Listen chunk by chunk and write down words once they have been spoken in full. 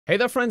Hey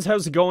there friends,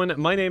 how's it going?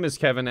 My name is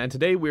Kevin and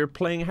today we're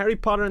playing Harry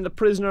Potter and the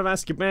Prisoner of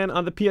Azkaban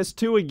on the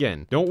PS2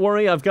 again. Don't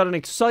worry, I've got an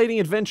exciting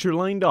adventure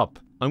lined up.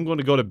 I'm going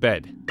to go to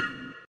bed.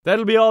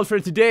 That'll be all for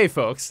today,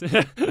 folks.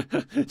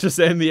 Just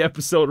end the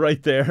episode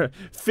right there.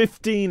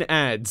 15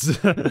 ads.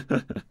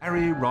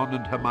 Harry, Ron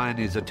and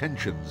Hermione's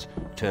attentions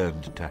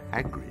turned to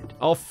Hagrid.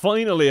 Oh,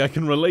 finally I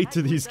can relate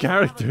to these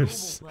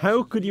characters.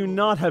 How could you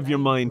not have your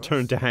mind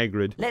turned to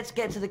Hagrid? Let's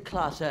get to the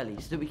class early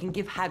so that we can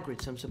give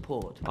Hagrid some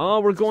support.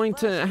 Oh, we're going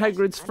to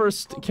Hagrid's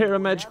first Care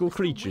of Magical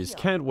Creatures.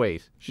 Can't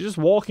wait. She's just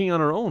walking on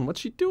her own. What's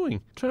she doing?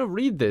 I'm trying to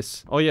read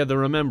this. Oh yeah, the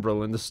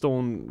Remembrall in the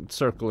stone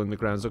circle in the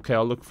grounds. Okay,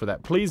 I'll look for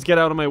that. Please get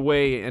out of my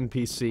way,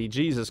 NPC.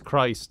 Jesus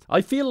Christ.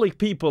 I feel like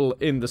people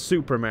in the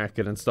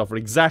supermarket and stuff are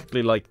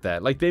exactly like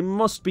that. Like, they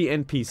must be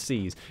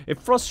NPCs. It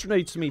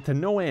frustrates me to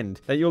no end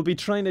that you'll be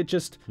trying to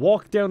just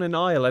walk down an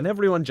aisle and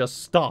everyone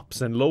just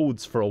stops and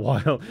loads for a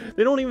while.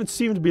 They don't even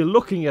seem to be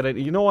looking at it.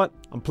 You know what?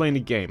 I'm playing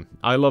a game.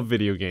 I love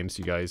video games,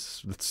 you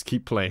guys. Let's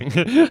keep playing.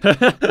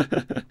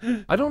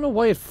 I don't know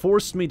why it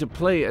forced me to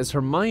play as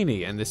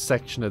Hermione in this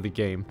section of the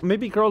game.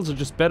 Maybe girls are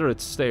just better at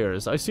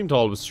stairs. I seem to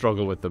always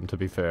struggle with them, to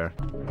be fair.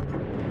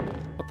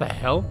 What the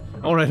hell?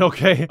 Alright,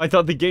 okay. I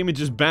thought the game had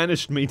just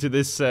banished me to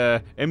this,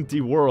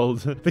 empty world.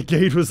 The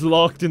gate was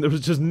locked and there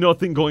was just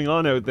nothing going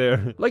on out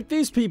there. Like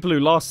these people who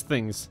lost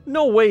things.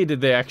 No way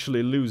did they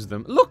actually lose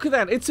them. Look at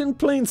that, it's in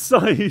plain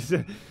sight.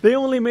 They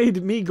only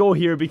made me go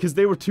here because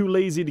they were too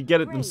lazy to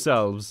get it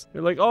themselves.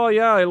 They're like, oh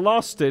yeah, I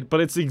lost it,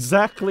 but it's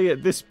exactly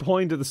at this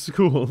point of the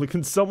school.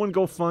 Can someone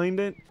go find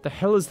it? The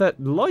hell is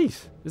that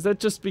light? Is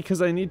that just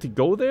because I need to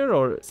go there,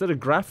 or is that a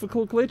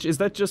graphical glitch? Is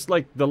that just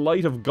like the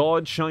light of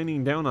God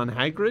shining down on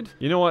Hagrid?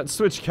 You know what?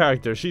 Switch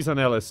character. She's on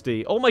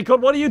LSD. Oh my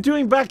god, what are you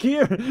doing back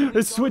here?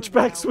 Switch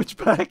back, switch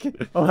back.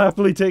 I'll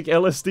happily take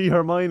LSD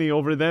Hermione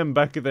over them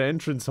back at the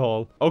entrance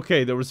hall.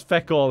 Okay, there was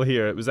feck all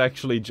here. It was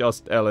actually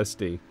just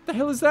LSD. The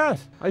hell is that?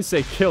 I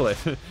say kill it.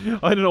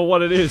 I don't know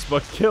what it is,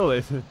 but kill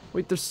it.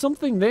 Wait, there's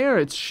something there.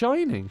 It's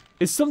shining.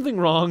 Is something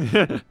wrong?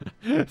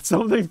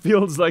 Something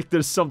feels like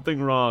there's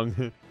something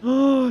wrong.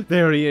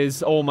 There he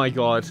is. Oh my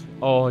god.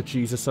 Oh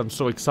Jesus, I'm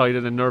so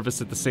excited and nervous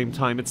at the same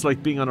time. It's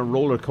like being on a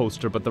roller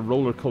coaster, but the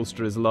roller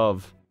coaster is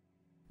love.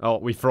 Oh,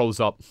 we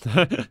froze up.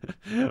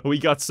 We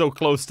got so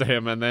close to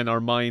him and then our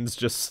minds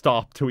just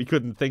stopped. We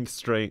couldn't think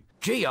straight.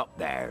 G up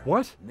there.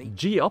 What?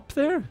 G up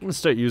there? I'm gonna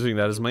start using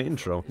that as my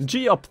intro.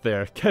 G up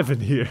there. Kevin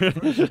here.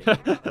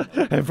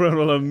 Everyone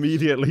will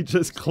immediately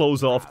just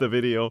close off the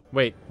video.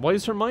 Wait, why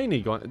is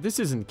Hermione going? This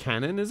isn't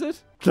canon, is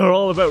it? They're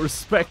all about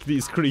respect,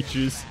 these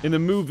creatures. In the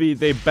movie,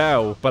 they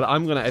bow, but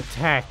I'm gonna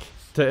attack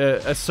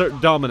to assert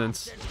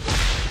dominance.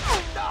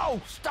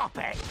 No, stop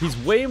it. He's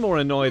way more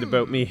annoyed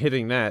about me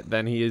hitting that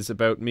than he is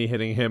about me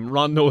hitting him.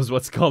 Ron knows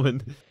what's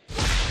coming.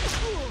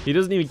 He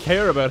doesn't even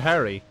care about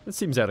Harry. That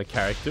seems out of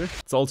character.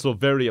 It's also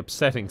very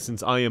upsetting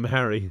since I am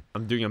Harry.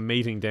 I'm doing a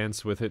mating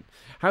dance with it.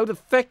 How the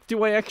feck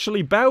do I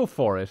actually bow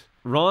for it?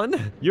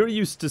 Ron, you're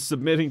used to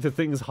submitting to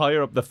things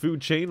higher up the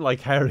food chain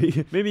like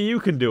Harry. Maybe you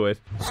can do it.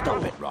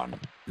 Stop it, Ron.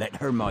 Let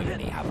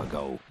Hermione have a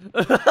go.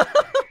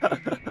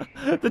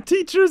 The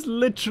teacher's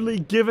literally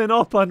given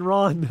up on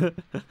Ron.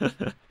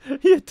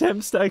 He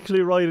attempts to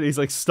actually write it. He's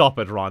like, stop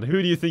it, Ron.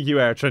 Who do you think you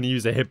are trying to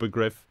use a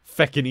hippogriff?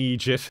 Feckin'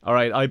 Egypt.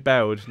 Alright, I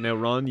bowed. Now,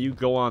 Ron, you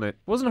go on it.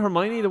 Wasn't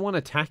Hermione the one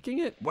attacking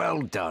it?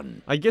 Well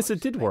done. I guess it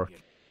did work.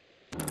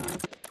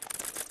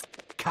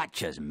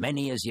 Catch as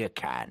many as you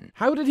can.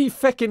 How did he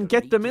feckin'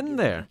 get them in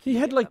there? He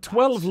had like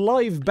 12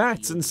 live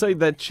bats inside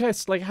that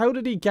chest. Like, how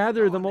did he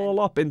gather them all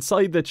up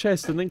inside the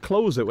chest and then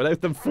close it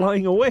without them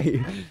flying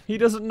away? He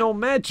doesn't know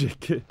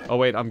magic. Oh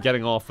wait, I'm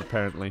getting off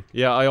apparently.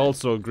 Yeah, I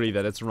also agree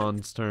that it's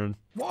Ron's turn.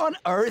 What on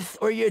earth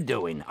are you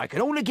doing? I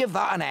can only give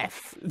that an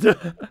F.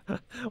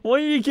 Why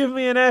do you give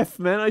me an F,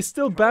 man? I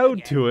still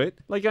bowed to it.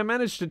 Like, I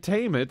managed to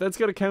tame it. That's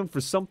gotta count for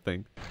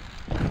something.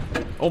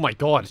 Oh my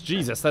god,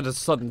 Jesus, that is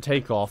sudden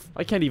takeoff.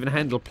 I can't even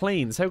handle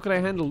planes. How can I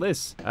handle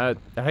this?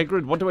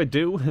 Hagrid, what do I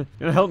do? You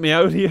gonna help me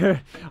out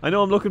here? I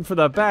know I'm looking for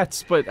the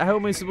bats, but how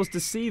am I supposed to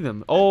see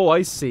them? Oh,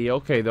 I see.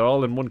 Okay, they're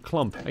all in one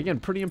clump. Again,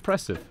 pretty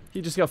impressive.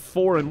 He just got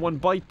 4 in one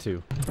bite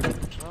too.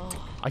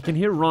 I can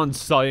hear Ron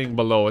sighing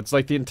below. It's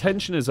like the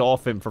intention is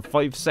off him for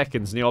 5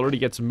 seconds and he already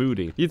gets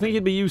moody. You'd think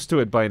he'd be used to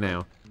it by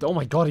now. Oh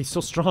my god, he's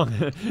so strong.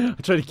 I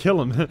tried to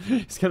kill him.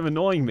 He's kind of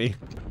annoying me.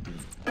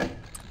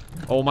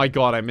 Oh my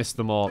god, I missed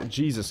them all.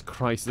 Jesus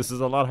Christ, this is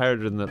a lot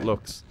harder than it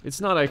looks.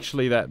 It's not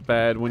actually that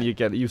bad when you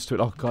get used to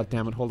it. Oh god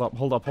damn it, hold up,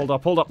 hold up, hold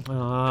up, hold up.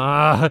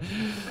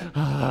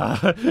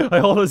 I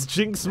always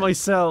jinx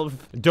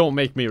myself. Don't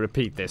make me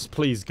repeat this.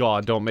 Please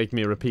God, don't make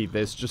me repeat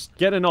this. Just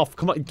get enough,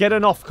 come on, get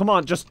enough, come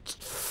on,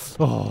 just...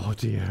 Oh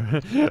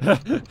dear.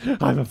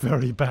 I'm a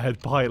very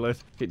bad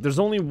pilot. Okay, there's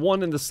only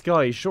one in the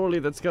sky. Surely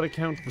that's gotta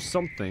count for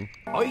something.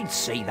 I'd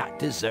say that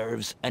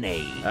deserves an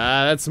A.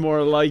 That's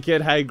more like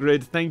it,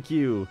 Hagrid. Thank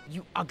you.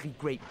 You ugly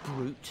great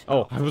brute.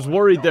 Oh, I was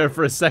worried there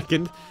for a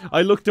second.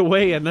 I looked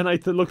away and then I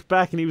looked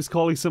back and he was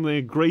calling something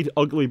a great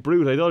ugly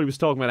brute. I thought he was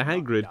talking about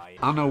Hagrid.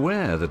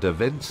 Unaware that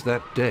events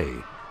that day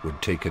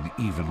would take an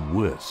even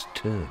worse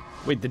turn.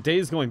 Wait, the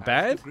day's going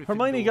bad?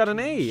 Hermione got an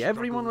A.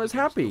 Everyone was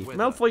happy.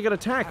 Malfoy got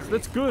attacked.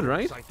 That's good,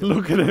 right?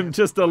 Look at him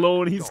just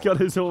alone. He's got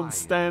his own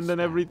stand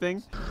and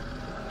everything.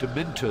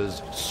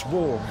 Dementors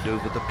swarmed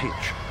over the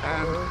pitch,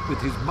 and with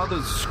his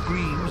mother's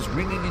screams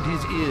ringing in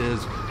his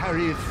ears,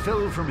 Harry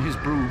fell from his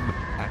broom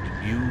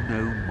and knew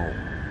no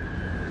more.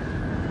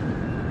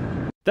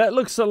 That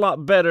looks a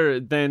lot better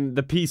than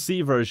the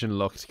PC version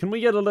looked. Can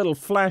we get a little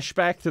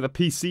flashback to the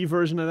PC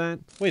version of that?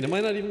 Wait, am I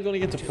not even going to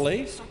get to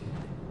play?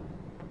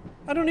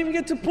 I don't even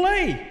get to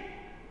play!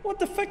 What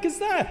the fuck is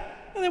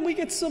that? And then we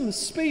get some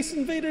Space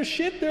Invader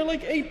shit. They're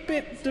like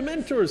 8-bit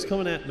Dementors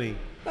coming at me.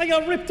 I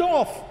got ripped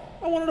off.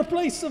 I wanted to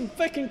play some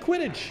fucking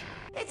Quidditch.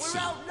 It's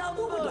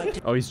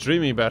outnumbered. Oh, he's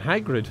dreaming about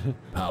Hagrid.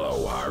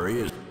 Hello,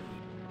 Harry.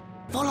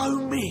 Follow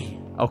me.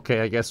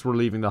 Okay, I guess we're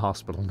leaving the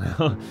hospital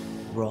now.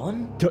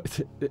 Ron?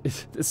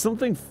 Does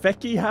something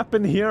fecky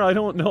happen here? I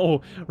don't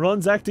know.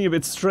 Ron's acting a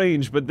bit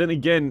strange, but then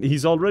again,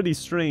 he's already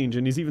strange,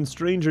 and he's even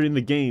stranger in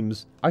the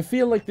games. I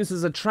feel like this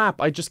is a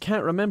trap. I just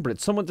can't remember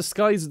it. Someone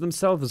disguises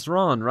themselves as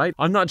Ron, right?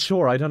 I'm not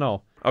sure. I don't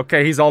know.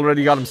 Okay, he's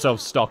already got himself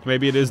stuck.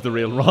 Maybe it is the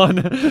real Ron.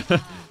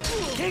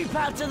 Keep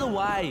out of the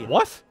way.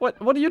 What?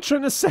 What are you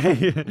trying to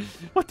say?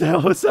 What the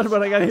hell was that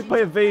about? I got hit by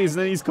a vase,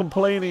 and then he's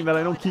complaining that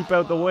I don't keep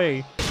out the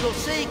way. Your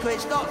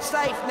secret's not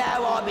safe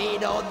now. I'm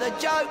in on the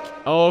joke.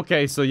 Oh,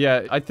 okay, so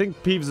yeah, I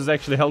think Peeves is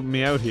actually helping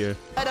me out here.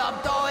 And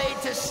I'm dying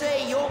to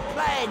see your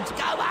plans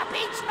go up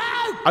in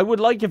smoke. I would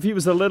like if he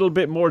was a little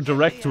bit more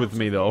direct with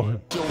me,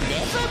 though. You'll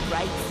never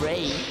break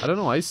free. I don't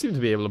know, I seem to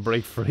be able to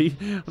break free.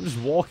 I'm just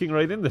walking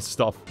right in this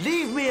stuff.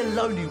 Leave me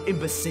alone, you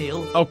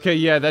imbecile. Okay,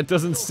 yeah, that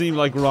doesn't seem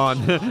like Ron.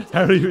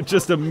 Harry would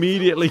just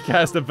immediately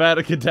cast a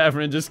Vada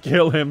Kedavra and just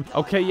kill him.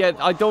 Okay, yeah,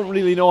 I don't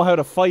really know how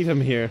to fight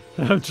him here.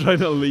 I'm trying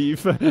to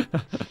leave.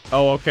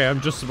 Oh, okay,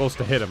 I'm just supposed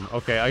to hit him.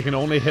 Okay, I can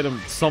only hit him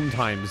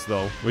sometimes,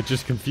 though, which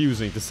is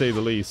confusing, to say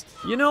the least.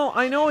 You know,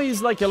 I know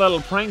he's like a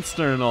little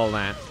prankster and all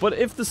that, but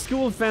if the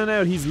school found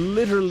out he's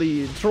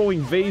literally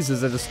throwing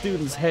vases at a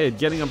student's head,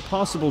 getting him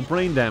possible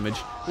brain damage,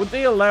 would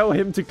they allow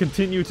him to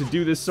continue to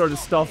do this sort of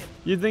stuff?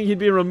 You'd think he'd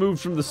be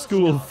removed from the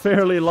school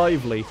fairly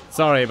lively.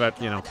 Sorry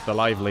about, you know, the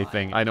lively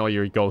thing. I know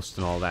you're a ghost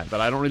and all that,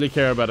 but I don't really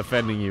care about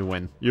offending you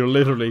when you're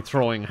literally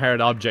throwing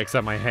hard objects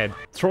at my head.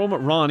 Throw him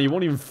at Ron, he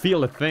won't even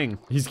feel a thing.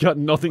 He's got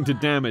nothing to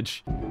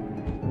damage.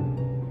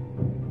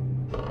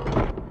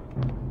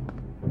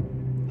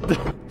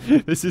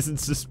 This isn't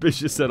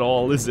suspicious at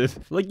all, is it?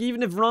 Like,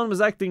 even if Ron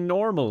was acting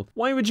normal,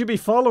 why would you be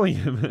following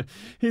him?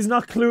 He's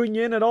not cluing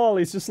you in at all.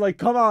 He's just like,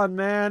 come on,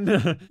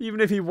 man.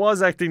 Even if he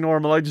was acting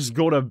normal, I'd just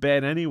go to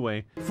bed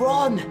anyway.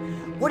 Ron,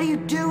 what are you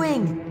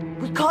doing?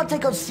 We can't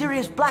take on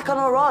Sirius Black on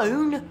our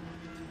own.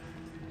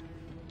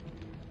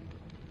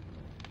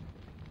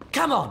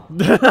 Come on.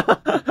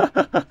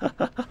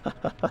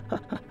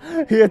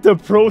 He had to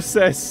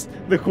process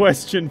the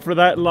question for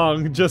that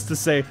long just to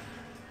say,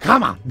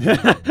 come on.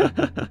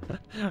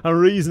 A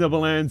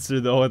reasonable answer,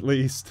 though, at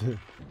least.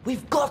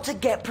 We've got to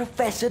get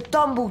Professor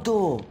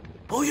Dumbledore.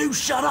 Oh, you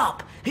shut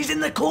up. He's in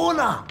the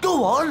corner.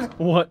 Go on.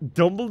 What,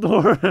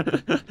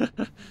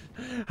 Dumbledore?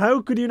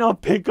 How could you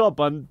not pick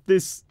up on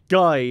this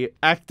guy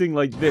acting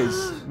like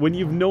this when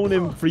you've known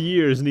him for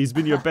years and he's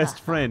been your best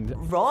friend?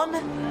 Ron?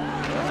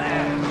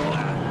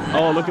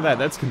 Oh, look at that.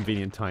 That's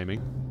convenient timing.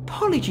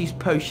 Apologies,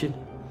 Potion.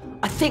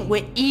 I think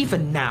we're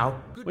even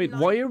now. Wait,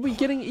 why are we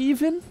getting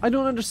even? I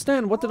don't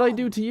understand. What did I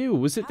do to you?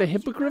 Was it the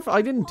Hippogriff?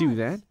 I didn't do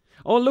that.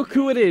 Oh, look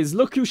who it is.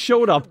 Look who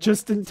showed up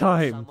just in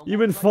time.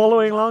 You've been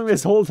following along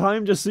this whole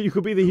time just so you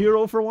could be the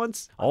hero for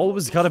once?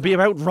 Always gotta be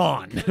about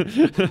Ron.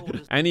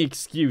 Any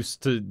excuse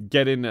to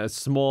get in a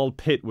small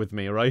pit with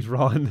me, right,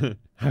 Ron?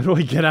 How do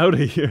I get out of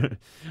here?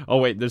 Oh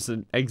wait, there's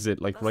an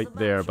exit like right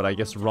there, but I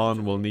guess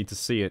Ron will need to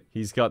see it.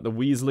 He's got the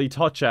Weasley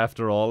touch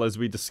after all, as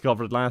we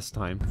discovered last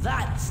time.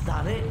 That's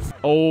done it.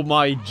 Oh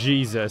my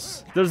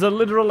Jesus. There's a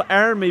literal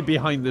army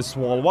behind this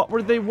wall. What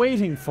were they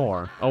waiting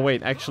for? Oh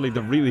wait, actually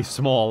they're really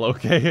small,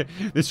 okay?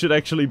 This should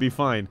actually be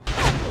fine.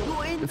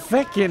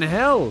 Feckin'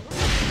 hell.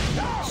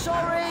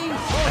 Sorry.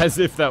 As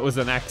if that was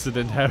an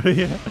accident,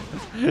 Harry.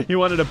 He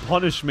wanted to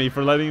punish me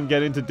for letting him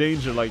get into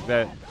danger like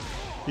that.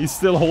 He's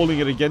still holding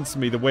it against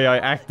me the way I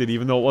acted,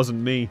 even though it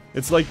wasn't me.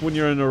 It's like when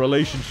you're in a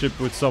relationship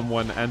with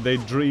someone and they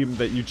dream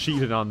that you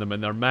cheated on them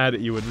and they're mad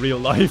at you in real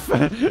life.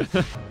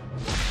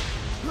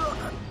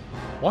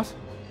 What?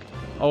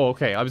 Oh,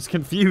 okay. I was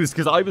confused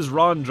because I was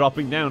Ron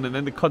dropping down and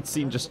then the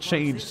cutscene just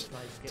changed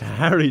to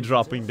Harry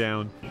dropping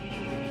down.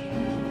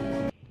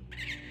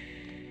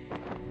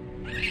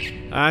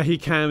 Ah, he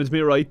calmed me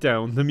right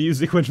down. The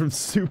music went from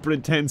super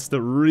intense to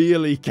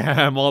really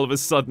calm all of a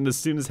sudden as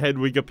soon as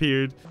Hedwig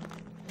appeared.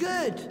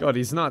 Good. God,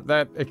 he's not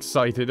that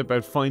excited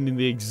about finding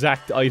the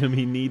exact item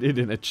he needed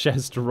in a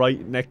chest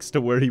right next to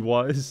where he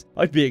was.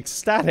 I'd be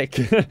ecstatic.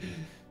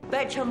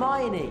 Fetch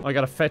Hermione. I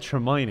gotta fetch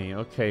Hermione.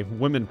 Okay,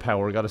 women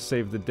power, gotta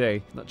save the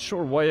day. Not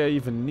sure why I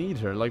even need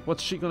her. Like,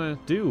 what's she gonna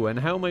do? And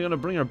how am I gonna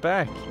bring her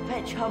back?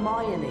 Fetch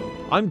Hermione.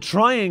 I'm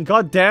trying,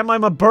 goddamn,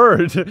 I'm a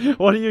bird.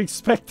 What are you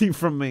expecting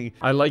from me?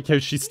 I like how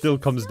she still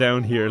comes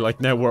down here, like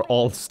now we're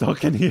all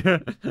stuck in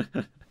here.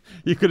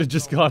 You could have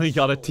just gone and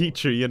got a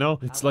teacher, you know?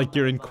 It's like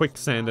you're in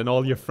quicksand and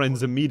all your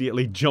friends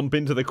immediately jump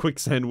into the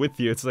quicksand with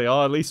you. It's like,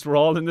 oh, at least we're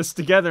all in this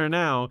together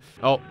now.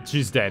 Oh,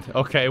 she's dead.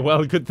 Okay,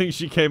 well, good thing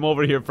she came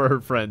over here for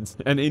her friends.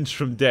 An inch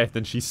from death,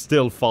 and she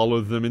still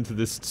followed them into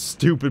this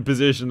stupid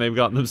position they've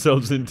gotten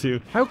themselves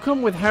into. How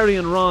come with Harry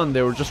and Ron,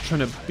 they were just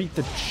trying to beat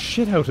the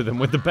shit out of them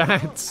with the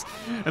bats?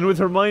 And with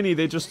Hermione,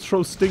 they just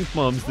throw stink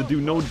bombs that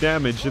do no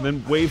damage and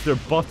then wave their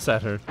butts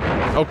at her.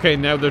 Okay,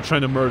 now they're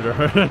trying to murder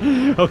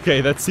her.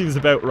 Okay, that seems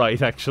about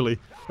right, actually.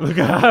 Look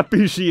how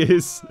happy she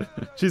is.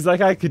 She's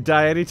like, I could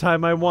die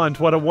anytime I want.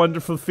 What a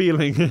wonderful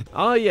feeling.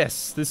 Ah,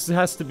 yes, this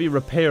has to be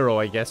Reparo,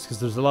 I guess, because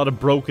there's a lot of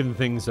broken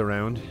things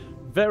around.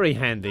 Very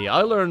handy.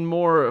 I learn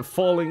more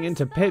falling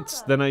into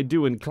pits than I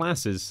do in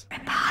classes.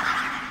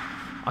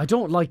 I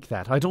don't like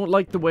that. I don't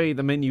like the way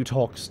the menu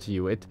talks to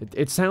you.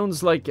 It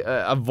sounds like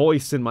a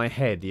voice in my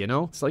head, you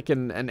know? It's like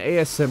an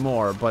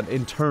ASMR, but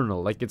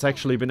internal. Like it's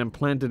actually been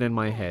implanted in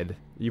my head.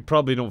 You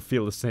probably don't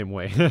feel the same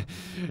way.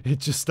 It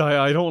just,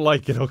 I don't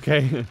like it,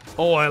 okay?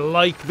 Oh, I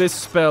like this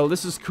spell.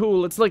 This is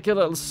cool. It's like a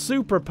little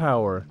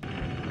superpower.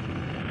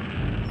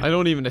 I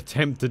don't even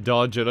attempt to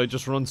dodge it. I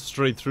just run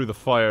straight through the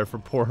fire for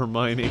poor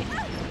Hermione.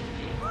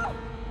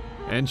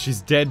 And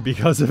she's dead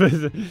because of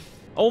it.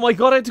 Oh my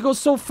god, I had to go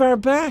so far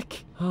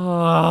back!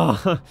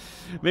 Ah,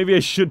 maybe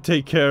I should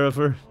take care of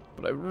her,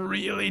 but I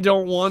really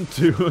don't want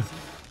to.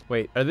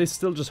 Wait, are they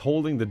still just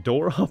holding the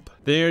door up?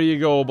 There you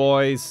go,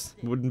 boys.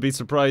 Wouldn't be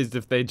surprised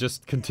if they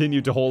just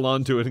continued to hold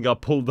on to it and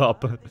got pulled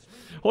up.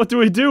 What do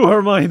we do,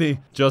 Hermione?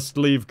 Just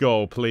leave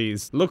go,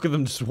 please. Look at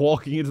them just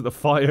walking into the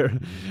fire.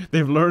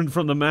 They've learned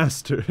from the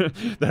master.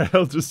 Their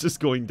health is just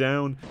going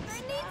down.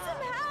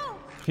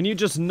 Can you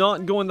just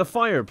not go in the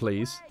fire,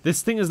 please?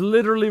 This thing is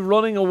literally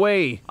running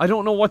away. I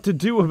don't know what to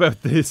do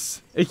about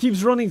this. It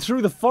keeps running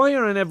through the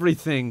fire and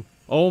everything.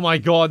 Oh my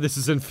god, this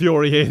is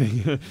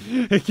infuriating.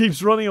 It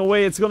keeps running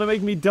away. It's gonna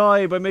make me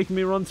die by making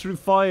me run through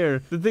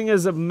fire. The thing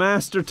is a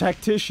master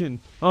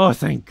tactician. Oh,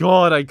 thank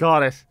god I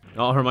got it.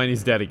 Oh,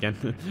 Hermione's dead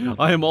again.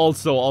 I am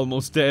also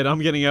almost dead. I'm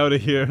getting out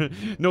of here.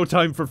 No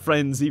time for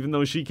friends, even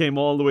though she came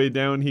all the way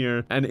down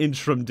here, an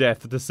inch from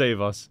death to save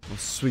us. Oh,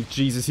 sweet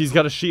Jesus, he's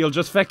got a shield.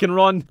 Just feckin'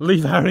 run.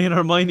 Leave Harry and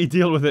Hermione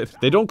deal with it.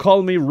 They don't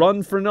call me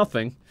Ron for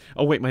nothing.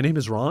 Oh, wait, my name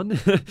is Ron?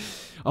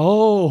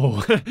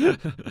 Oh.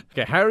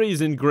 Okay,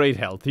 Harry's in great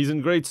health. He's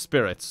in great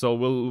spirits, so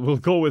we'll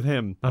go with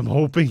him. I'm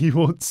hoping he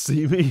won't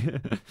see me.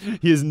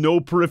 He has no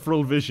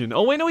peripheral vision.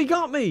 Oh, wait, no, he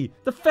got me!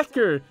 The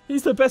fecker!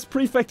 He's the best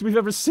prefect we've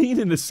ever seen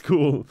in this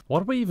school.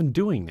 What are we even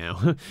doing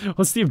now?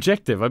 What's the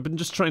objective? I've been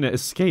just trying to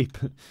escape.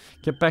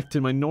 Get back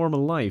to my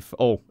normal life.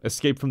 Oh,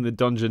 escape from the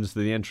dungeons to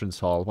the entrance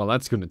hall. Well,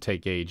 that's gonna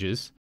take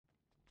ages.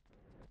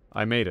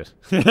 I made it.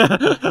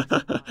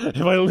 If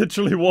I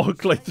literally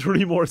walk like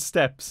 3 more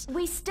steps.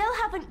 We still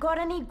haven't got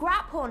any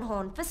Graphorn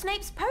Horn for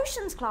Snape's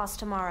potions class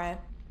tomorrow.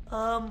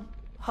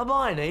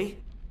 Hermione?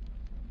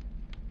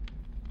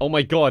 Oh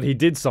my god, he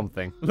did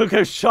something. Look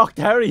how shocked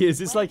Harry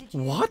is. It's like,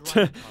 what?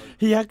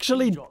 He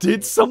actually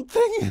did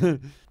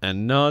something?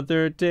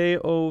 Another day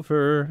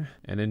over,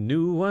 and a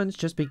new one's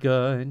just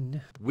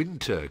begun.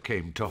 Winter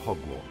came to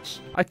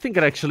Hogwarts. I think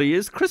it actually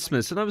is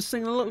Christmas, and I was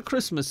singing a little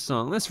Christmas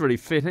song. That's really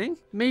fitting.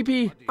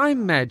 Maybe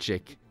I'm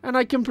magic, and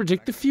I can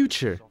predict the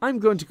future. I'm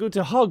going to go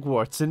to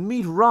Hogwarts and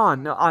meet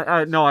Ron.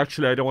 No,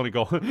 actually, I don't want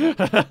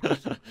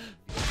to go.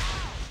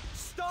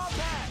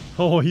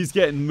 Oh, he's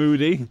getting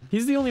moody.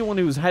 He's the only one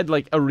who's had,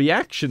 like, a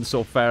reaction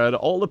so far out of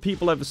all the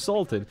people I've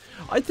assaulted.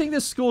 I think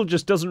this school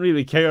just doesn't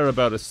really care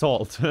about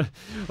assault.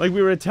 Like,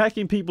 we were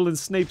attacking people in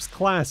Snape's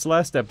class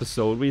last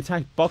episode. We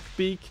attacked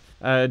Buckbeak,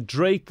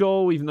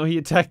 Draco, even though he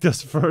attacked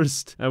us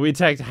first. We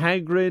attacked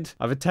Hagrid.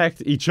 I've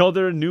attacked each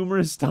other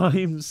numerous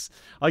times.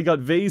 I got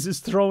vases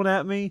thrown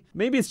at me.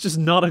 Maybe it's just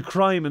not a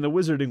crime in the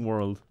wizarding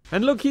world.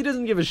 And look, he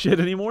doesn't give a shit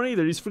anymore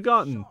either. He's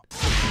forgotten.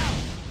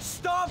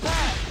 Stop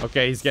it!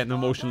 Okay, he's getting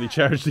emotionally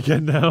charged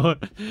again now.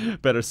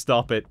 Better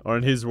stop it. Or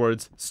in his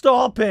words,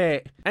 stop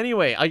it!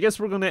 Anyway, I guess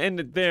we're gonna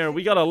end it there.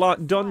 We got a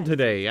lot done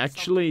today.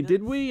 Actually,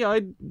 did we?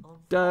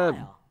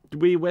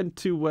 We went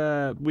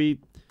to,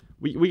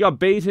 we got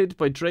baited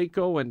by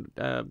Draco, and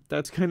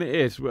that's kind of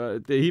it.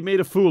 He made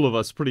a fool of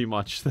us, pretty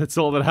much. That's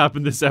all that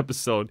happened this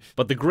episode.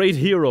 But the great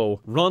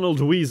hero, Ronald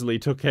Weasley,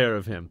 took care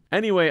of him.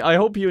 Anyway, I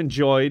hope you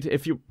enjoyed.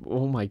 If you...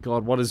 Oh my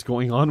god, what is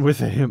going on with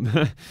him?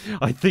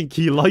 I think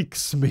he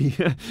likes me.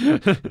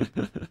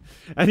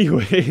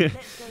 Anyway,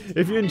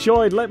 if you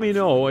enjoyed, let me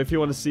know if you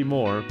want to see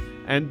more.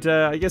 And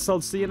I guess I'll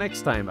see you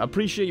next time.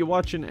 Appreciate you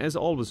watching, as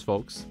always,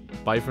 folks.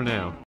 Bye for now.